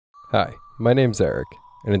Hi, my name's Eric,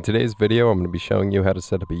 and in today's video I'm going to be showing you how to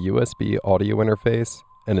set up a USB audio interface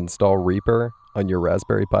and install Reaper on your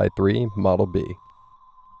Raspberry Pi 3 Model B.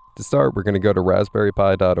 To start, we're going to go to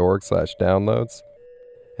raspberrypi.org/downloads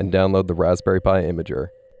and download the Raspberry Pi imager.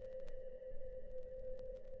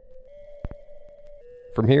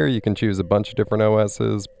 From here you can choose a bunch of different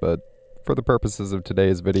OSs, but for the purposes of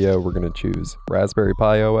today's video we're going to choose Raspberry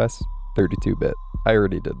Pi OS 32-bit. I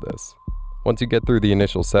already did this. Once you get through the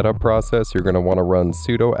initial setup process, you're going to want to run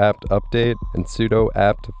sudo apt-update and sudo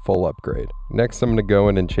apt-full upgrade. Next, I'm going to go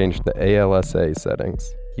in and change the alsa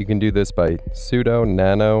settings. You can do this by sudo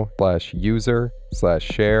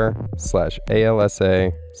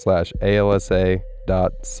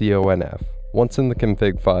nano/user/share/alsa/alsa.conf. Once in the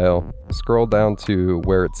config file, scroll down to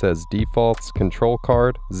where it says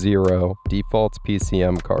defaults.cal.card 0,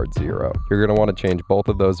 defaults.pcm.card 0. You're going to want to change both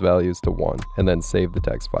of those values to 1 and then save the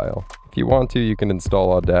text file. If you want to, you can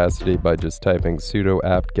install Audacity by just typing sudo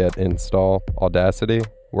apt-get install Audacity.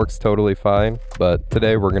 Works totally fine, but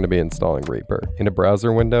today we're going to be installing Reaper. In a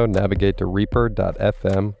browser window, navigate to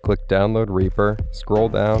reaper.fm, click download Reaper, scroll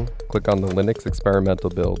down, click on the Linux experimental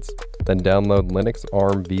builds, then download Linux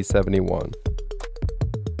ARM v71.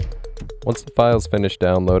 Once the file's finished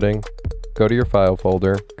downloading, go to your file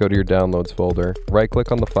folder, go to your downloads folder,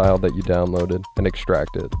 right-click on the file that you downloaded, and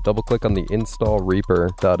extract it. Double-click on the install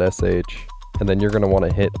reaper.sh, and then you're going to want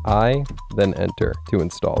to hit I, then enter to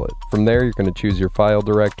install it. From there, you're going to choose your file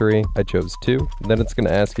directory. I chose 2. Then it's going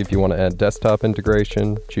to ask you if you want to add desktop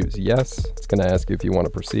integration. Choose yes. It's going to ask you if you want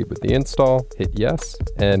to proceed with the install. Hit yes.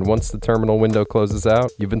 And once the terminal window closes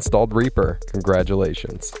out, you've installed Reaper.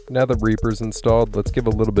 Congratulations. Now that Reaper's installed, let's give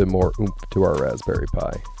a little bit more oomph to our Raspberry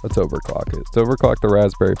Pi. Let's overclock it. To overclock the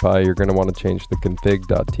Raspberry Pi, you're going to want to change the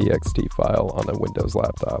config.txt file on a Windows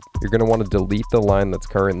laptop. You're going to want to delete the line that's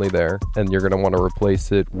currently there, and you're going to want to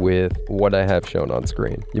replace it with what I have shown on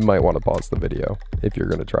screen. You might want to pause the video if you're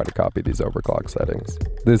going to try to copy these overclock settings.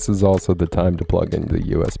 This is also the time to plug in the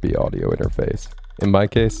USB audio interface. In my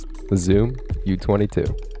case, the Zoom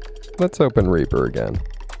U22. Let's open Reaper again,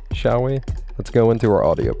 shall we? Let's go into our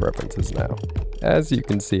audio preferences now. As you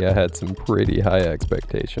can see, I had some pretty high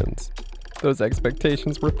expectations. Those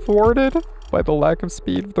expectations were thwarted by the lack of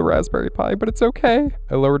speed of the Raspberry Pi, but it's okay.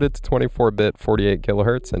 I lowered it to 24-bit 48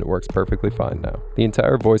 kilohertz and it works perfectly fine now. The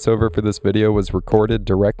entire voiceover for this video was recorded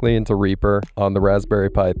directly into Reaper on the Raspberry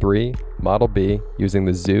Pi 3 Model B using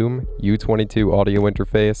the Zoom U22 audio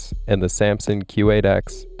interface and the Samson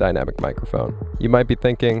Q8X dynamic microphone. You might be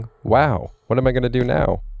thinking, wow, what am I going to do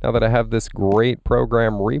now that I have this great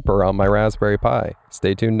program Reaper on my Raspberry Pi?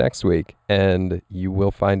 Stay tuned next week and you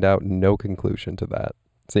will find out no conclusion to that.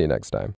 See you next time.